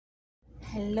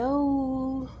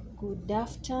Hello, good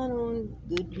afternoon,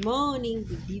 good morning,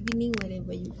 good evening,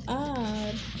 wherever you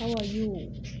are. How are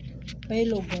you?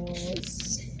 Hello,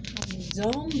 boss.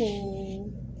 Hamjambo.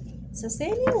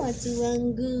 Saseni watu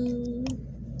wangu.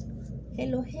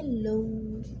 Hello.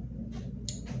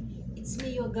 It's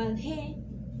me, your girl. Hey,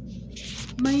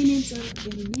 my name's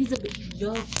Elizabeth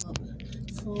Jacob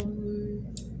from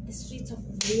the streets of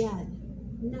Riyadh.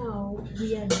 Now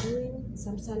we are doing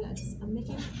some salads. I'm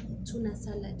making tuna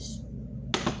salad.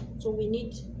 So we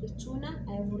need the tuna.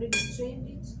 I have already strained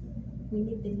it. We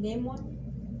need the lemon.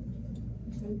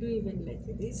 You can do even like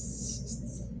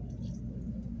this.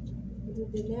 Do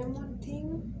the lemon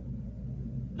thing.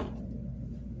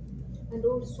 And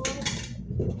also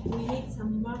we need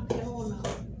some macarona.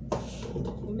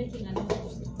 We're making a lot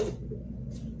of stuff.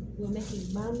 We're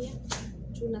making bamia,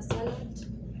 tuna salad,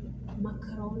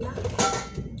 macarona,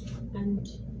 and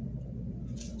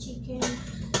chicken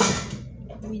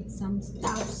with some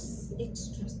stuffs,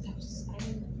 extra stuffs. I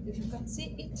don't know if you can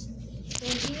see it.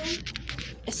 And here,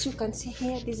 as you can see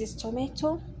here, this is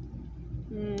tomato,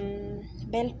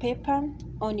 bell pepper,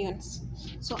 onions.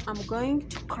 So I'm going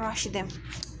to crush them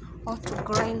or to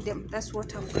grind them. That's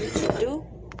what I'm going to do.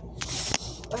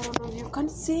 I don't know if you can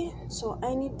see. So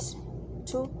I need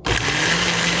to.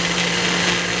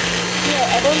 Here,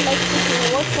 I don't like putting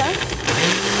water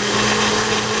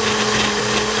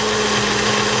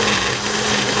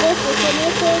because the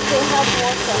tomatoes, they have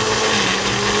water.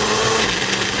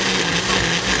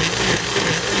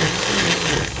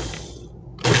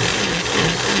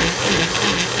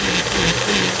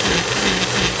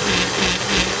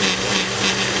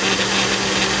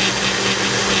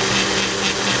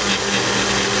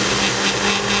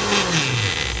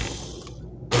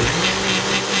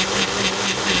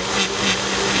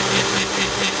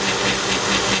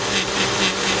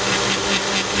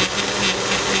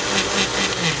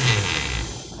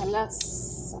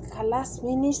 Last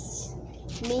minute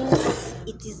means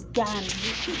it is done.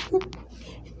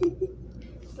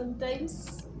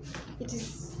 Sometimes it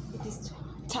is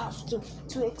tough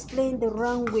to explain the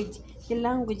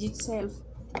language itself.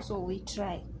 So we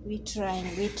trying,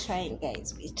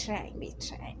 guys. We try,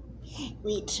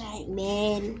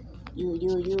 man. You,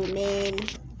 man.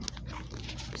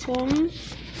 So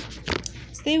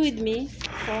stay with me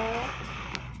for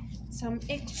some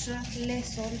extra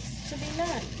lessons to be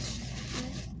learned.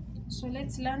 So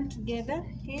let's learn together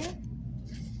here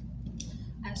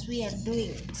as we are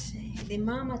doing it, the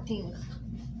mama thing.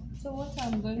 So what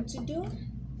I'm going to do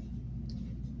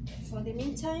for the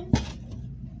meantime,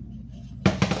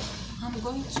 I'm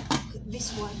going to cook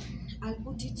this one. I'll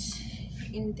put it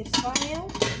in the fire.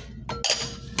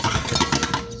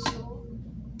 So,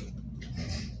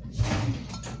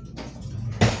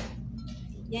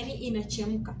 yani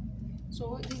inachemka.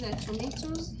 So these are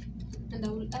tomatoes, and I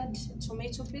will add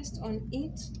tomato paste on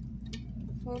it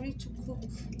for it to cook.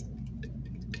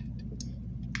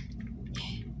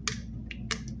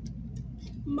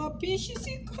 Mapishi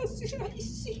si kazi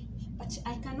rahisi. But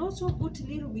I can also put a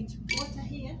little bit water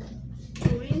here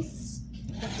to rinse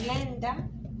the blender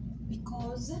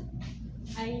because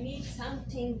I need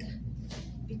something,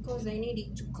 because I need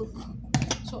it to cook.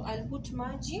 So I'll put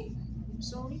maji.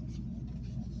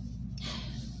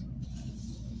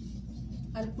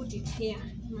 I'll put it here.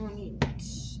 No need.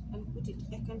 I'll put it.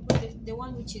 I can put the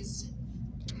one which is,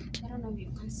 I don't know if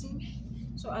you can see me.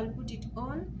 So I'll put it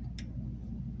on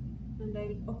and I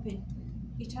will open.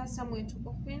 It has somewhere to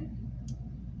open.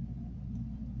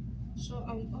 So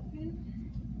I'll open.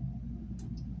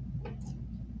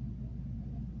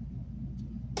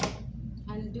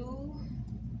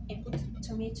 I put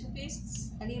tomato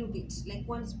paste, a little bit, like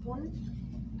 1 spoon.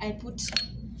 I put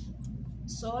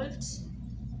salt.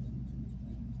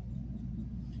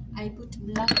 I put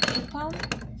black pepper,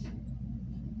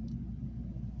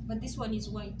 but this one is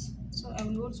white, so I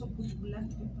will also put black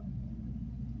pepper,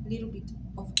 a little bit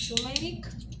of turmeric,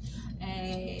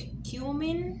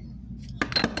 cumin,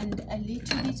 and a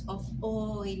little bit of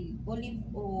olive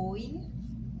oil,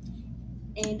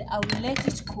 and I will let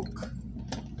it cook.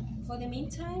 For the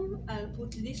meantime, I'll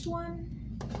put this one.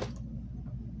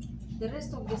 The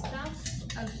rest of the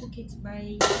stuff, I'll cook it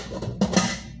by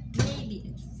maybe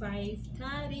at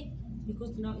 5:30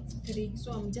 because now it's 3.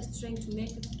 So I'm just trying to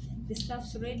make the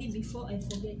stuffs ready before I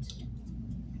forget.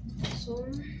 So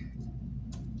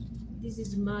this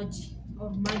is Maggi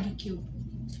or Maggi cube.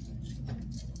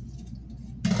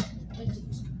 Let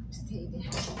it stay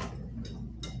there.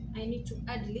 I need to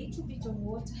add a little bit of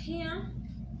water here.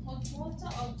 Hot water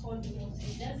or cold water,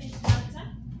 it doesn't matter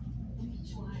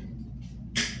which one,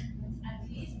 but at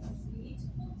least we need to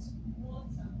put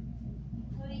water.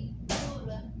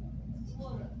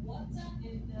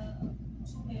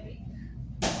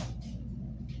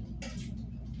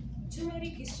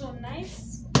 is so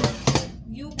nice.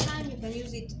 You can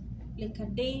use it like a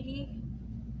daily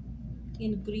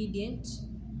ingredient.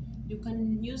 You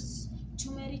can use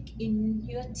turmeric in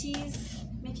your teas,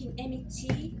 making any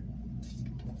tea,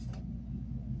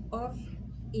 or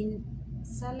in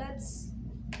salads,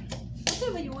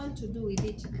 whatever you want to do with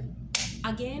it.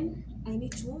 Again, I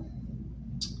need to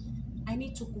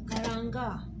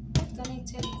kukaranga. What can I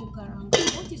tell you? Kukaranga.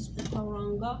 What is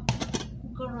kukaranga?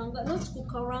 Kukaranga, not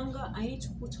kukaranga. I need to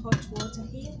put hot water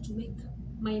here to make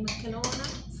my macarona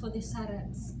for the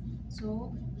salads.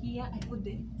 So here I put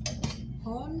the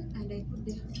on and I put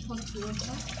the hot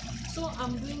water. So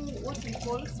I'm doing what we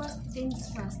call first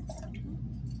things first,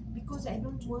 because I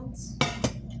don't want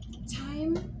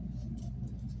time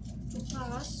to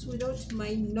pass without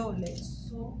my knowledge.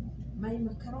 So my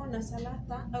macarona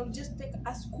salata, I'll just take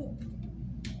a scoop.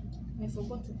 I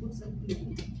forgot to put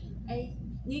something. I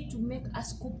need to make a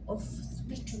scoop of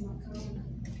sweet macarona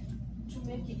to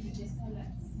make it with the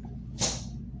salads.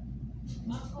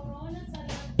 Macarona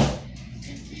salad.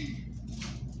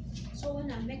 So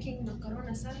when I'm making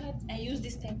macarona salads, I use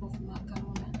this type of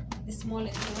macarona, the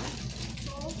smallest one.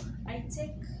 So I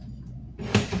take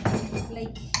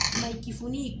like my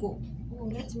kifuniko. Oh,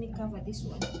 let me cover this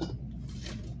one.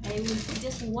 I will put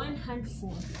just one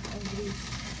handful of this.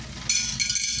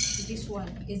 This one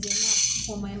is enough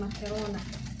for my macarona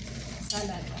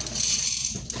salad.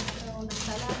 Macarona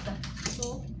salata.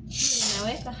 So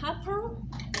naweka hapa.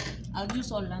 I'll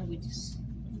use all languages.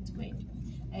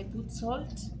 I put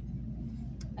salt.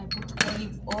 I put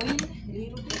olive oil, a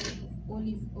little bit of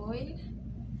olive oil,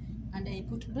 and I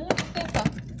put black pepper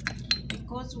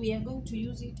because we are going to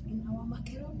use it in our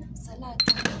macarona salad.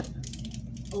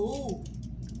 Oh,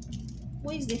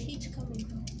 where is the heat coming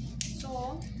from?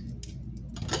 So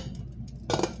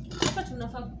hapa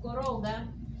tunafaa kukoroga.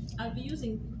 I'll be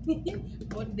using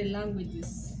what the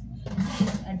languages.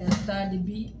 Understand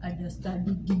B, understand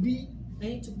B. I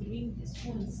need to bring the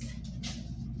spoons.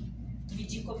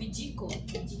 Vijiko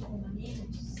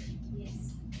maneros. Yes.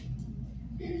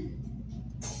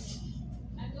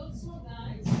 And also,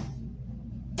 guys,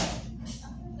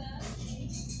 after that, we need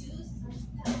to do some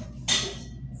stuff.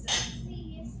 Some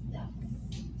serious stuff.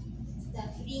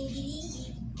 Stuff ringy.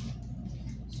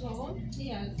 So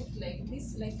here I'll put like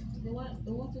this, like the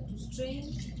water to strain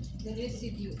the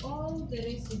residue, all the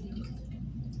residue.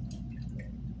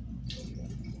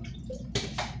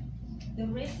 The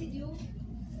residue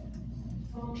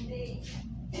from the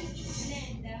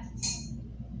blender.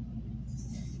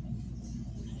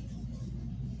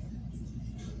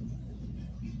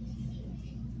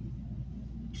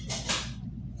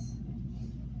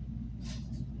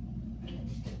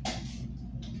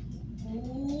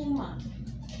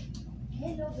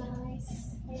 Hello guys,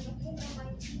 hello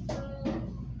my people,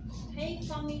 hey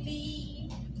family,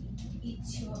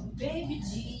 it's your baby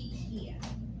G here,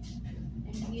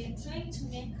 and we are trying to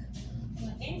make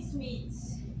our ends meet.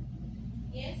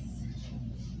 Yes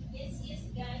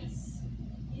guys,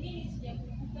 you need to get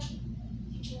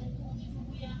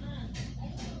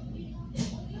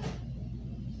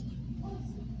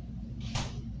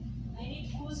I need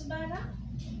kuzbara,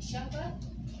 shaba,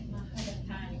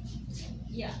 mahadapani.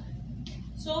 Yeah.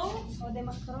 So for the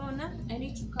macarona, I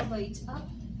need to cover it up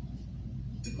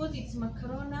because it's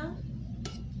macarona.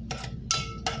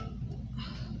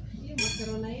 Hiyo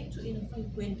macarona yetu inafaa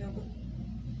kwenda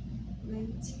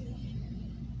 90.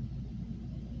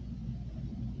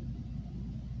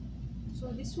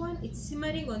 So this one it's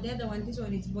simmering on the other one. This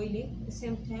one is boiling at the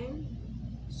same time.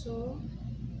 So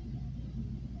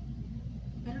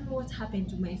I don't know what happened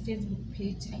to my Facebook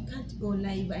page. I can't go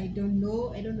live. I don't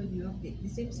know if you have the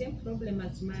same problem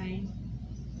as mine.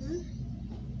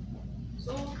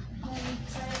 So I will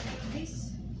try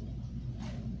this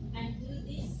and do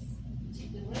this to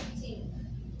the right thing.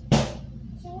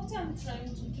 So what I'm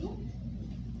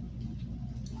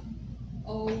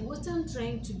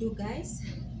trying to do, guys,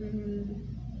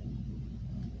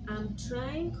 I'm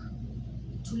trying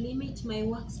to limit my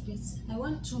workspace. I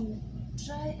want to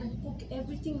try and cook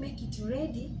everything, make it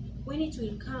ready when it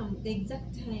will come, the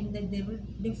exact time that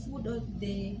the food or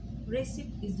the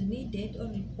recipe is needed or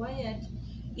required.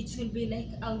 It will be like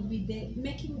I'll be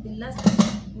making the last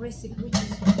recipe, which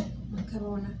is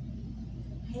macarona.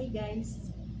 Hey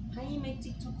guys, hi my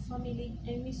TikTok family,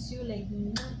 I miss you like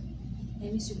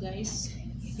I miss you guys.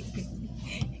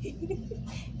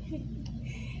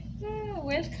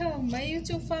 Welcome my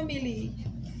YouTube family.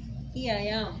 Here I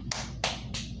am.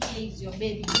 Here is your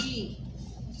baby G.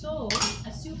 So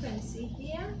as you can see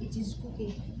here, it is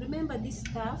cooking. Remember this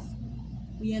stuff,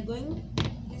 we are going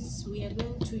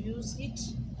to use it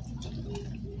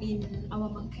in our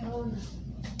macarona.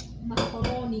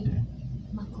 macarona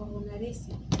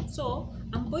recipe. So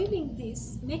I'm boiling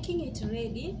this, making it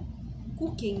ready,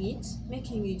 cooking it,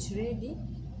 making it ready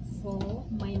for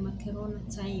my macarona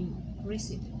time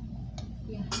recipe.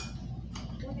 Yeah,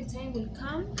 when the time will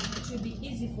come, it will be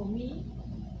easy for me.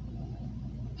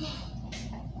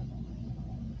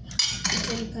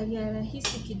 Itanikalia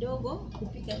rahisi kidogo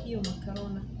kupika hiyo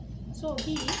macarona. So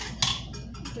hii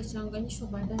itachanganyishwa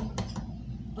baadaye.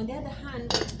 On the other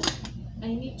hand,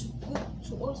 I need to cook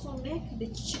to also make the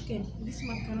chicken. This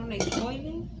macarona is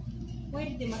boiling.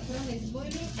 While the macarona is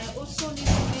boiling, I also need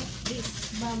to make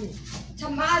this bami.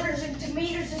 Tomatoes and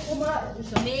tomatoes and tomatoes.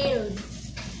 Tomatoes.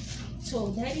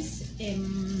 So that is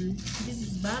this is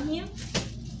bamia.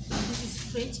 This is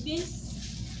French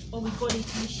beans, or we call it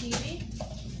mishiri.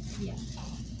 Yeah.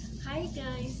 Hi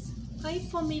guys. Hi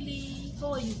family.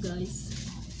 How are you guys?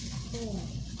 Oh,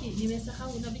 okay.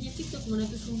 Nimesahau na venye TikTok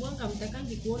mnatusumbua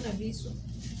mtakangi kuona visu.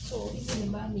 So hizi ni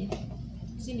bamia.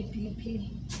 Hizi ni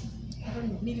pilipili.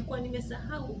 Nilikuwa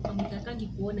nimesahau mtakangi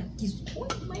kuona kisu. Oh,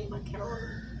 my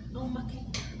macarona. No,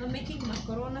 I'm making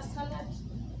macarona salad.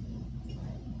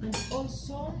 And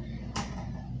also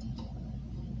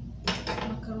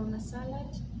macarona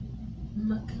salad,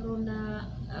 macarona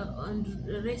and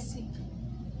recipe,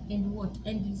 and what?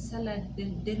 And the salad,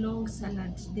 the long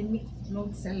salad, the mixed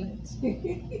long salad.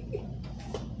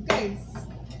 Guys,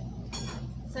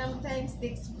 sometimes the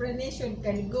explanation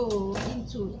can go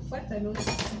into further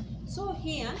notice. So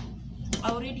here,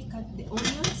 I already cut the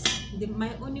onions.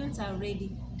 My onions are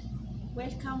ready.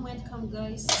 Welcome, welcome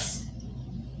guys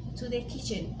to the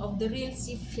kitchen of the real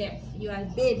chef, your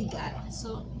baby girl.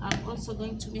 So I'm also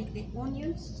going to make the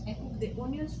onions. I cook the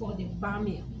onions for the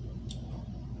bamia.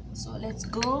 So let's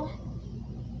go.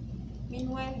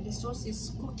 Meanwhile, the sauce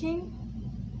is cooking.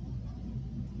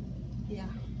 Yeah,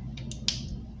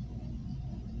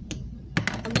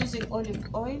 I'm using olive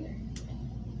oil.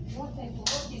 What I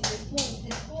forgot is the spoons.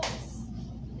 The spoons.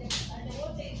 And the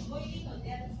water is boiling on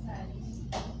the other side.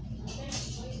 I'm going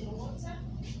to boil the water.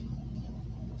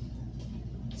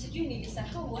 Sijui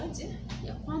nilisahau aje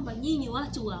ya kwamba nyinyi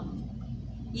watu wa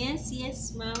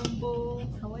yes mambo,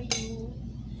 how are you?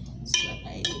 So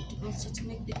I need also to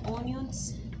make the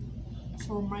onions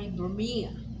for my bamia.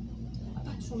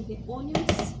 Apart from the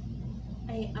onions,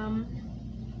 I am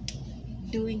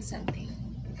doing something.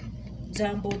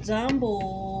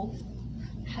 Jambo,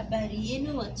 habari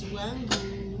yenu watu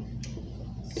wangu.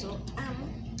 So I'm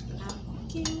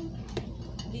cooking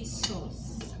this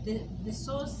sauce. The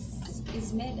sauce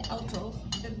is made out of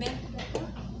the bell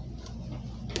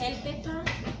pepper.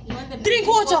 You want the Drink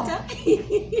water.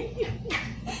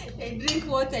 Drink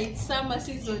water. It's summer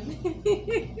season.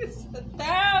 So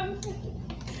damn.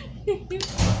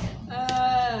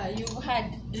 You've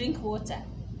had drink water.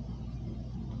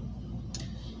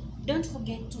 Don't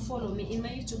forget to follow me in my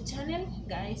YouTube channel,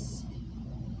 guys.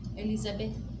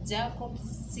 Elizabeth Jacob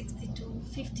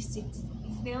 6256.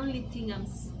 It's the only thing I'm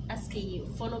asking you.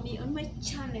 Follow me on my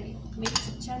channel, my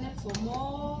YouTube channel, for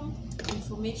more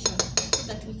information so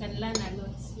that we can learn a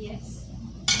lot. Yes,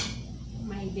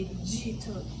 my baby G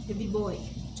told, baby boy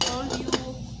told you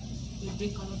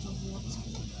drink a lot of water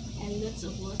and lots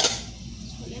of water.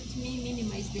 So let me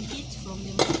minimize the heat from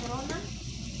the macarona.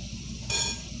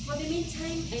 For the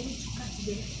meantime, I need to cut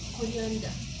the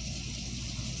coriander.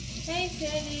 Hey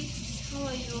Felix, how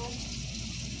are you?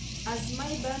 As my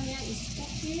bamia is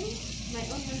cooking, my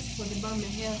onions for the bamia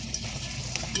here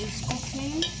is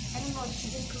cooking. I don't know if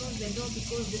should I close the door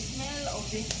because the smell of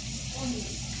the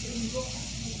onions will go.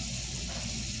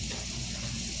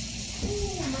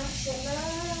 Ooh,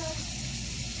 mashallah.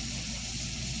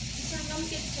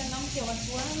 Changamke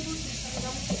watu wangu,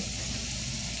 changamke.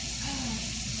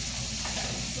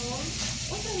 So,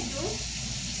 what I do,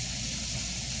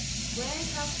 when I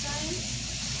have time,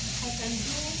 I can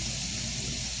do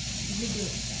video.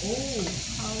 Oh,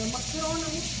 macarona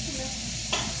mushkila.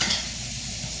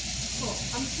 So,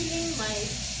 I'm peeling my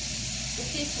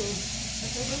potatoes, but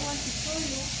I don't want to show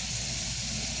you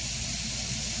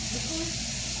because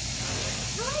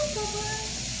hi Baba,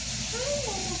 hi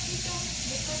Mama Kita,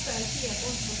 the cats are here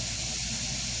also.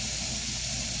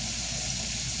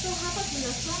 So hapa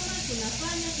tunasoma,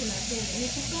 tunafanya, tunatenda. Ni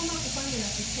kusoma, kufanya na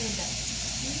kutenda.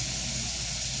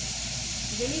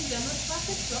 Even if you are not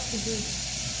perfect, you have to do it.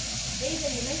 Either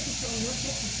you like it or not,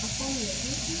 you have to perform your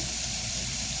duty.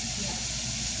 Yeah.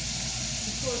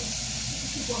 Because if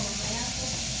you go mama yako,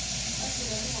 basi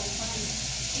lazima ufanye.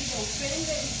 Either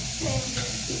upende,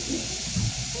 usipende.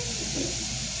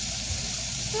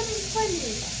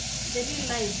 Funny. The real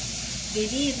life. The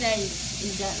real life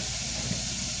is that.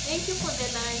 Thank you for the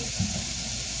like.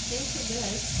 Thank you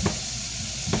guys.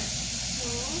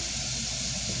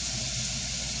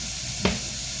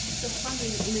 rest of family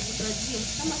imetutajia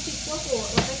kama si kwako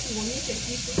wakati uonyeshe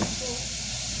kitu. So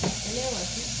elewa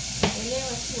tu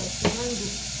watu wangu,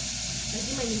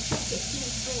 lazima nishuke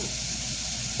kitu.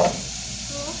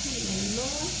 So hii ni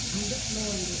low and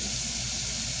slowly.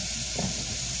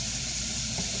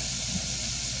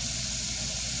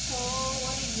 So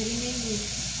what is remaining?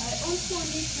 I also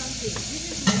need something. This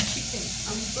is my chicken.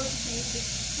 I'm going to use this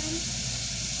chicken.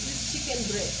 This chicken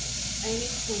breast. I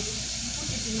need to put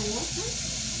it in the water.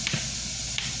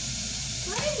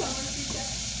 Hi, Mama Sita.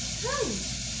 Hi.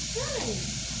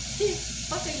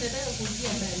 Paka inataka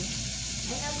kuingia ndani.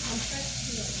 I have some fresh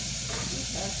here.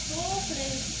 These are so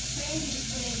friendly.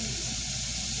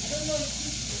 I don't know if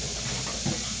this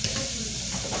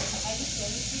I need to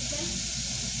see them.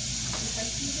 You can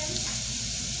see them.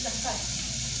 The cat.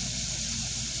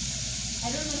 I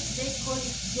don't know if they call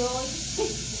it joy.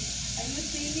 Have you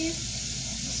seen it?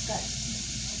 This cat.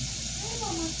 Hi,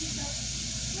 Mama Sita.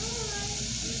 Hi.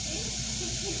 You see?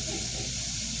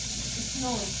 It's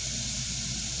noise.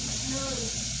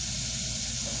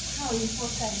 How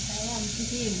important I am to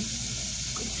him.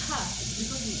 It's her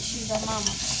because she's a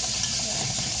mama. Yeah.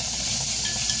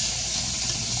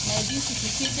 My beautiful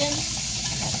children,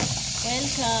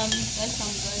 welcome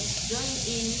guys. Join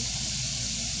in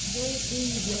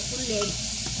with your full leg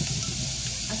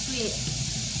as we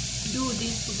do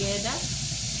this together.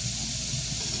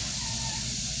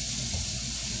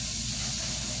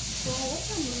 So what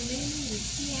I'm remaining with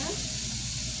here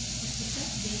is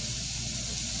just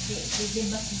the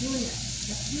bakjuna.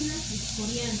 Bakjuna with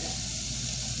coriander.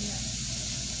 Yeah.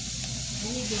 I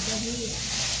need the dahlia.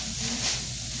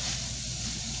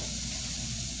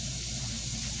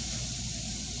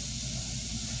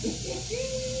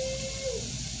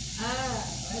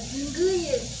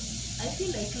 Yes. I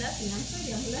feel like laughing. I'm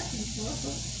sorry I'm laughing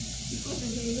also because I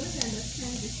do not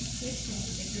understand the situation of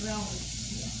the ground.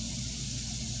 Yeah.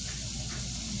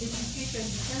 The situation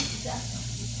becomes dark.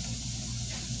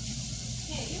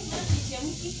 You want it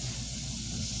empty?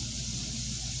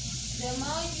 The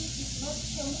mouth is not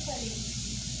empty.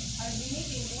 I'll be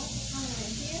needing water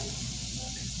somewhere here.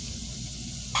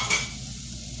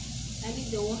 I need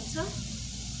the water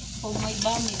for my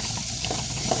barming.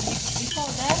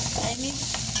 Before that, I need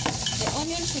the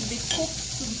onion should be cooked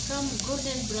to become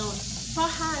golden brown.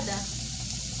 Fahada.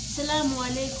 Assalamu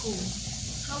alaikum.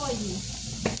 How are you?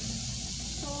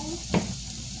 So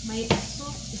my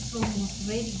sauce is almost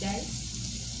ready, guys.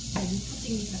 I'll be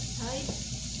putting it aside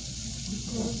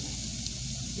because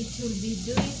it will be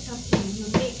doing something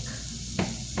unique.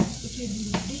 It will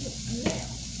be doing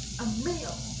a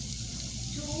meal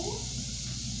to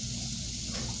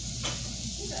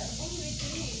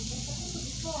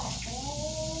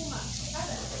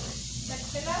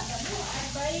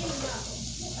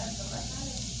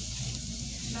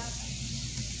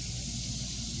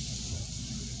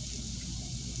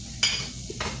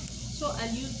so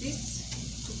I'll use this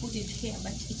to put it here,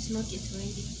 but it's not yet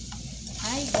ready.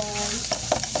 Hi guys,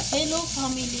 hello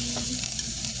family,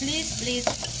 please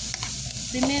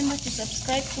remember to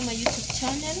subscribe to my YouTube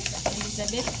channel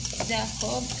Elizabeth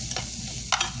Jacob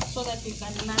so that we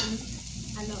can learn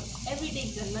a lot. Every day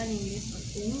is a learning lesson.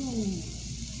 Ooh,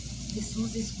 the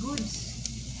sauce is good,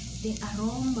 the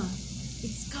aroma,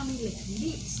 it's coming like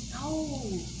this.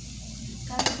 Oh,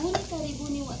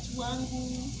 karibuni watu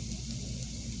wangu.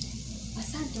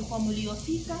 Asante kwa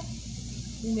mliofika,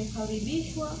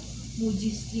 umekaribishwa,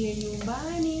 mujisikie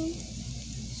nyumbani.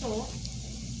 So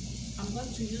I'm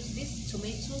going to use these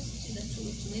tomatoes, these are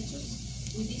two tomatoes,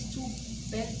 with these two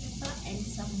bell pepper and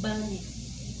some bami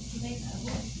to make a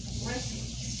good recipe.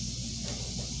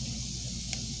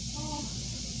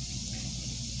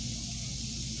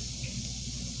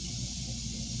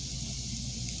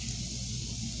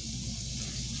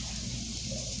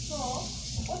 So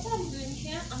what I'm doing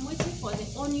here, I'm waiting for the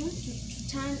onion to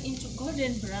turn into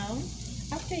golden brown.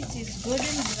 After it is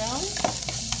golden brown,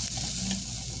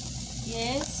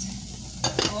 yes.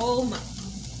 Oh my!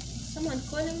 Someone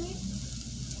calling me?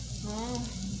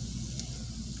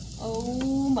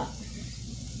 Oh my!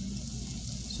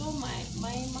 So my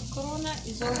macarona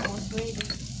is almost ready.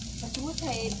 But what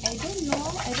I don't know,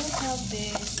 I don't have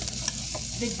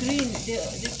the green,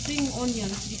 the spring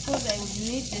onions because I would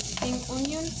need the spring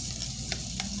onions.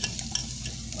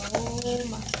 Oh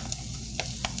my!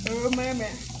 Oh mama!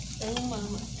 Oh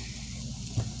mama!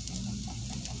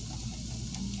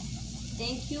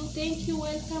 Thank you,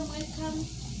 welcome.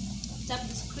 Tap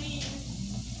the screen.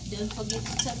 Don't forget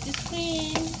to tap the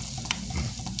screen.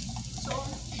 So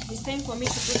it's time for me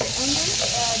to put the onions,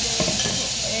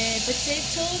 the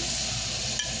potatoes,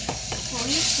 for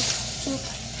it to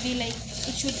be like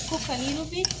It should cook a little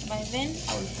bit, by then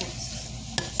I will put.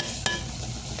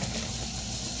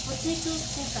 Potatoes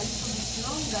cook a little bit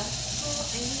longer, so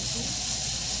I need to.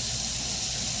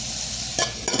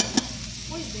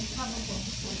 What is the cover for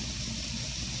this one?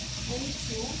 I need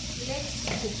to let it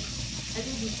cook a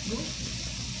little bit good.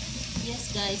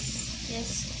 Yes, guys.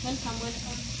 Yes, welcome.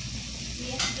 We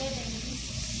are together in this.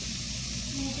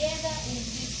 Together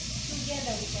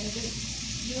we can do it.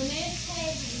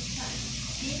 United we stand.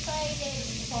 Divided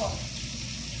we fall.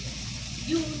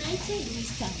 United we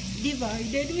stand.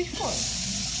 Divided we fall.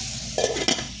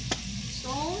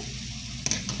 So,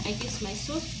 I guess my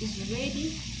sauce is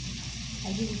ready.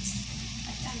 I give it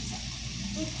a thumbs up.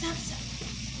 A thumbs up.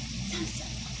 Thumbs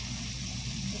up.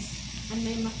 Yes. And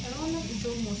my macaroni is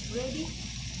almost ready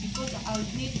because I'll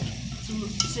need to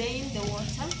strain the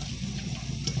water.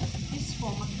 This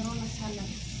for macaroni salad.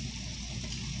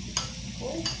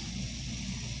 Oh.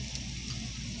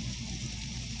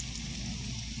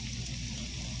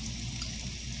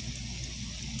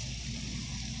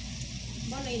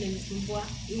 Mbona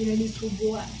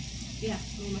inanisumbua. Yeah,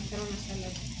 no macaroni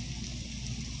salad.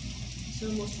 It's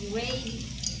almost ready.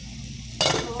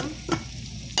 So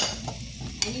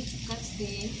I need to cut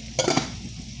the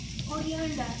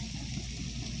coriander.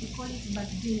 We call it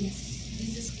baked beans.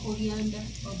 This is coriander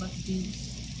or baked beans.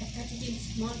 I cut it in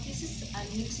small pieces and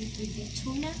mix it with the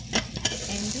tuna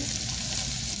and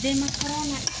the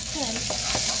macaroni itself.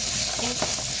 And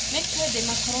make sure the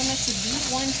macaroni should be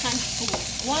one handful.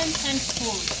 One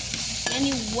handful.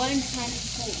 Any one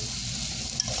handful.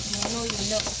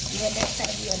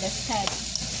 You understand.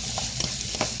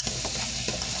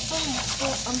 So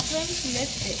I'm trying to let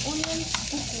the onions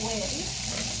cook well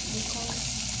because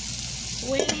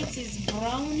when it is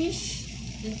brownish,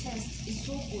 the taste is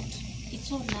so good. It's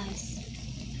so nice.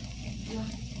 Yeah.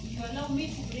 You allow me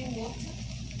to bring water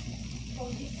from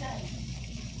this side.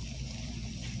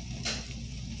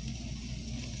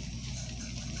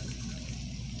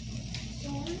 So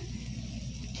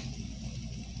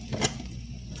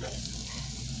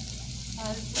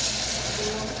I'll put the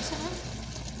water.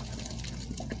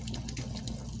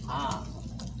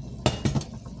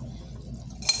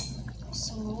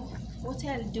 So what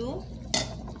I'll do,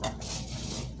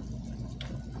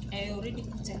 I already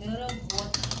put a lot of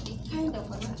water, kind of a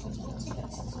lot of water, but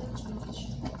it's not too much.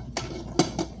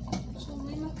 So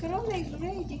my macaroni is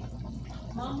ready.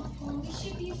 Mama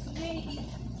condition is ready.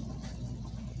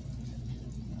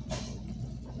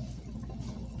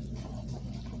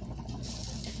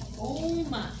 Oh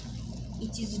my,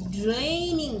 it is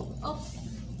draining off.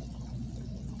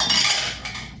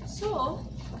 So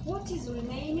what is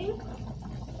remaining?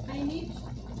 I need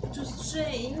to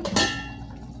strain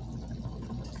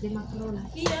the macaroni.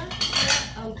 Here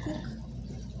I'll cook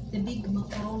the big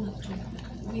macaroni too.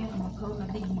 We have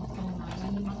macaroni, big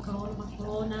macaroni.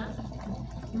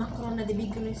 Macaroni, the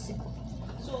big recipe.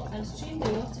 So I'll strain the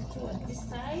water too at this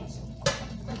side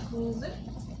because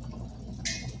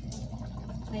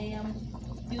I am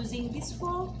using this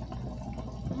for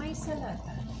my salad.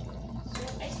 So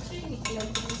I strain it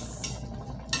like this.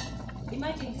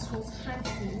 Imagine this was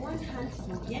handful, one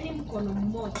handful. Yani mkono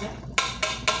mmoja.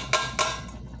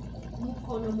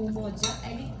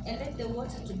 I let the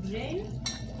water to drain.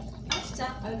 After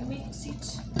I'll mix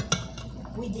it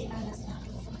with the other stuff.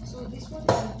 So this one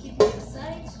I'll keep it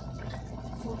aside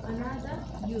for another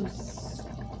use.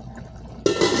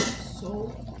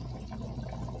 So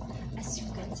as you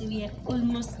can see, we are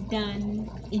almost done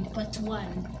in part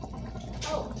 1.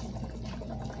 Oh,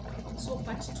 so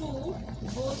part 2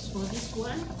 goes for this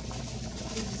one.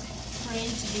 This is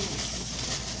French beans.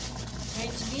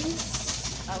 French beans,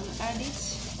 I will add it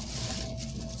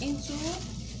into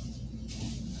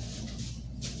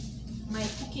my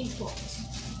cooking pot.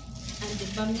 And the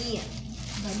bamia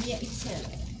itself.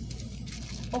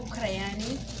 Okra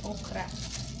yani, okra.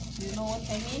 You know what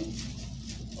I mean?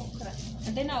 Okra.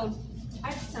 And then I'll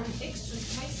add some extra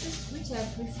spices which I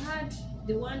preferred,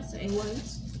 the ones I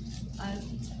want. I'll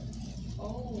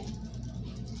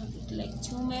put like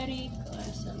turmeric or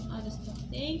some other stuff.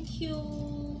 Thank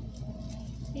you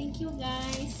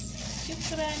guys.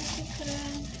 Shukran.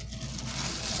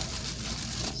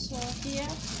 So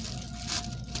here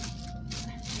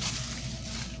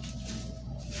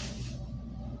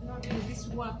not doing this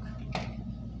work.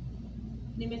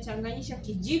 Nimechanganyisha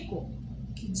kijiko.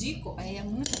 I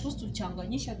am not supposed to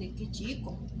changanyisha the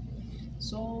kijiko.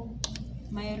 So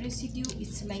my residue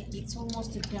is like it's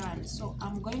almost done. So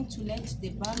I'm going to let the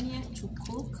bamia to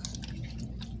cook.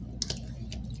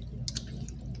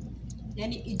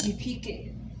 Yani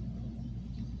ijipike.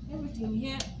 Everything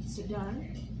here is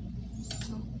done.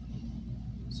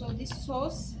 So this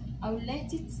sauce I'll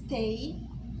let it stay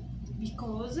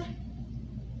because it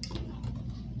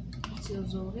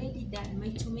was already done. My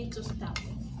tomato stuff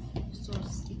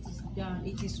sauce, it is done,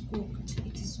 it is cooked,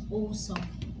 it is awesome.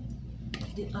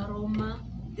 The aroma,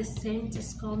 the scent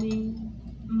is coming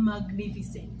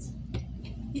magnificent.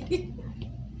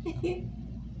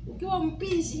 Ukiwa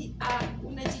mpishi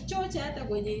unajichocha hata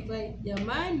kwenye ifai.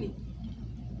 Jamani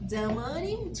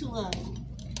mtu wangu.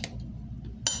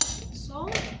 So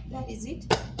that is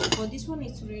it. For this one,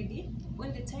 it's ready.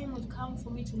 When the time will come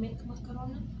for me to make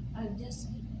macaroni, I'll just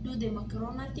do the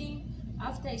macaroni thing.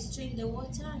 After I strain the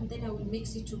water, and then I will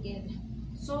mix it together.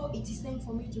 So it is time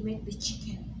for me to make the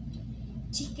chicken.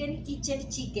 Chicken,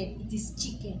 chicken. It is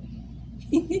chicken.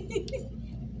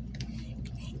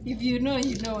 If you know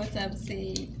what I'm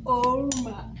saying.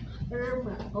 Oma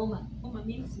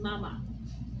means mama.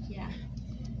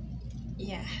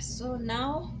 Yeah. So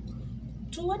now,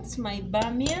 towards my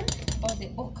bamiyan or the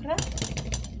okra,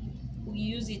 we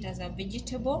use it as a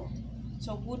vegetable.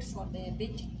 So good for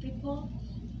diabetic people,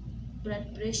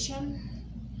 blood pressure,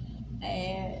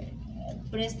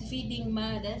 breastfeeding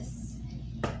mothers,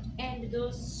 and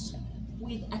those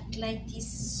with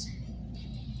arthritis.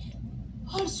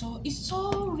 Also, it's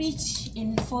so rich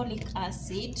in folic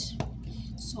acid.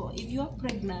 So if you are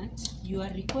pregnant, you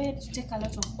are required to take a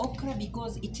lot of okra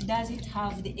because it doesn't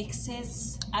have the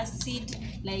excess acid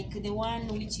like the one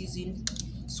which is in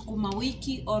sukuma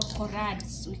wiki or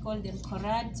corads. We call them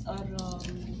corads or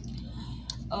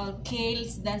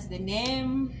kales, that's the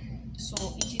name.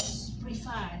 So it is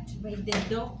preferred by the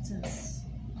doctors,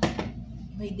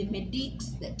 by the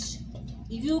medics, that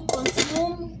if you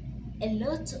consume a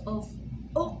lot of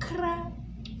okra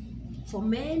for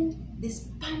men, the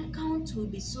sperm count will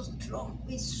be so strong,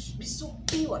 be so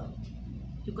pure.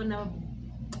 You're gonna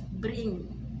bring,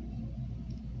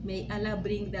 may Allah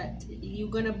bring that, you're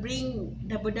gonna bring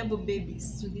double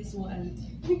babies to this world.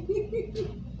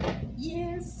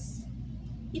 Yes,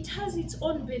 it has its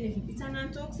own benefit. It's an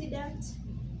antioxidant.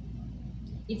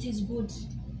 It is good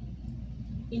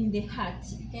in the heart,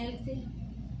 healthy.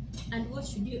 And what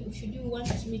should you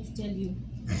want me to tell you?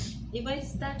 If I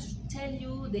start to tell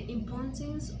you the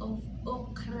importance of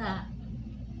okra,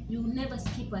 you never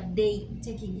skip a day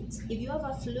taking it. If you have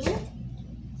a flu,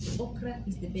 okra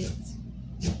is the best,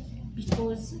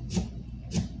 because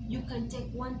you can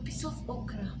take one piece of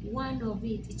okra, one of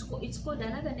it, it's called,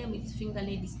 another name is finger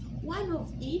ladies. One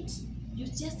of it, you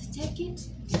just take it,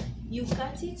 you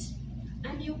cut it,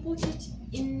 and you put it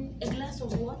in a glass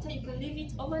of water. You can leave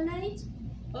it overnight,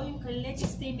 or you can let it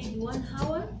stay maybe 1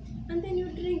 hour, and then you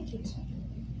drink it.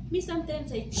 Me,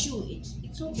 sometimes I chew it.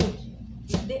 It's so good.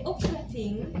 The okra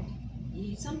thing,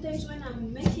 sometimes when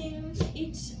I'm making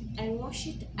it, I wash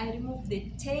it, I remove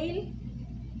the tail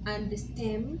and the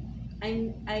stem,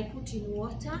 and I put in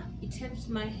water. It helps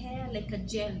my hair like a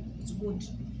gel. It's good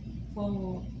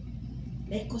for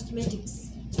like cosmetics.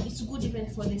 It's good even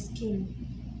for the skin.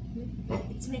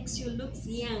 It makes you look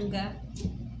younger.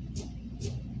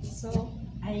 So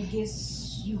I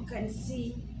guess you can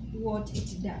see what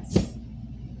it does.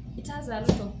 It has a lot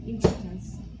of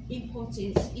importance.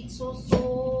 It's so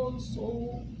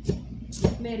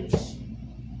merit.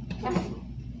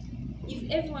 If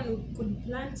everyone could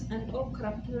plant an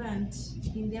okra plant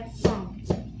in their farm,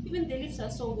 even the leaves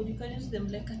are so good, you can use them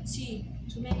like a tea,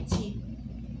 to make tea.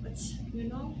 But you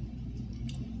know,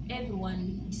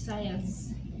 everyone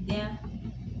desires their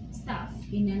stuff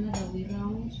in another way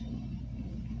round.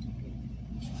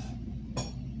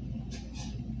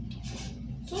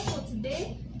 So for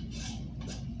today,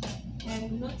 I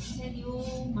will not tell you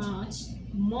much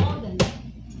more than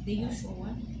the usual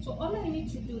one. So all I need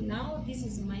to do now, this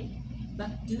is my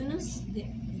bacteunus, the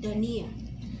dania.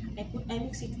 I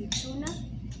mix it with tuna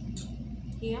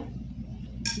here.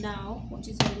 Now what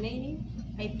is remaining,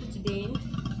 I put the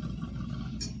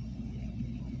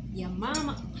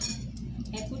mama.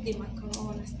 I put the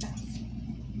macaroni stuff,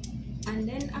 and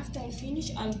then after I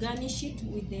finish, I'll garnish it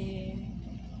with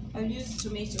I'll use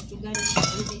tomato to garnish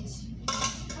it with it.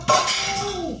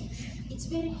 Oh, it's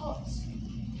very hot.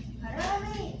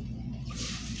 Harami.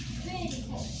 Very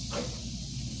hot.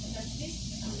 That's it.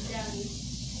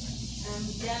 I'm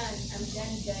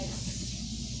done, guys.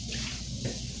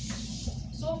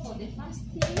 So for the first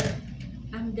thing,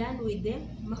 I'm done with the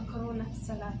macaroni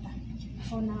salata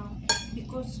for now,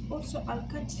 because also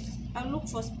I'll look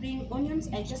for spring onions.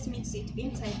 I just mix it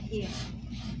inside here.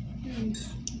 I'm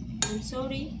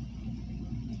sorry.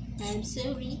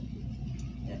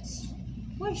 That's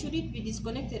why should it be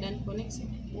disconnected and connected?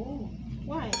 Oh,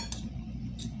 why?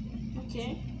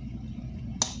 Okay.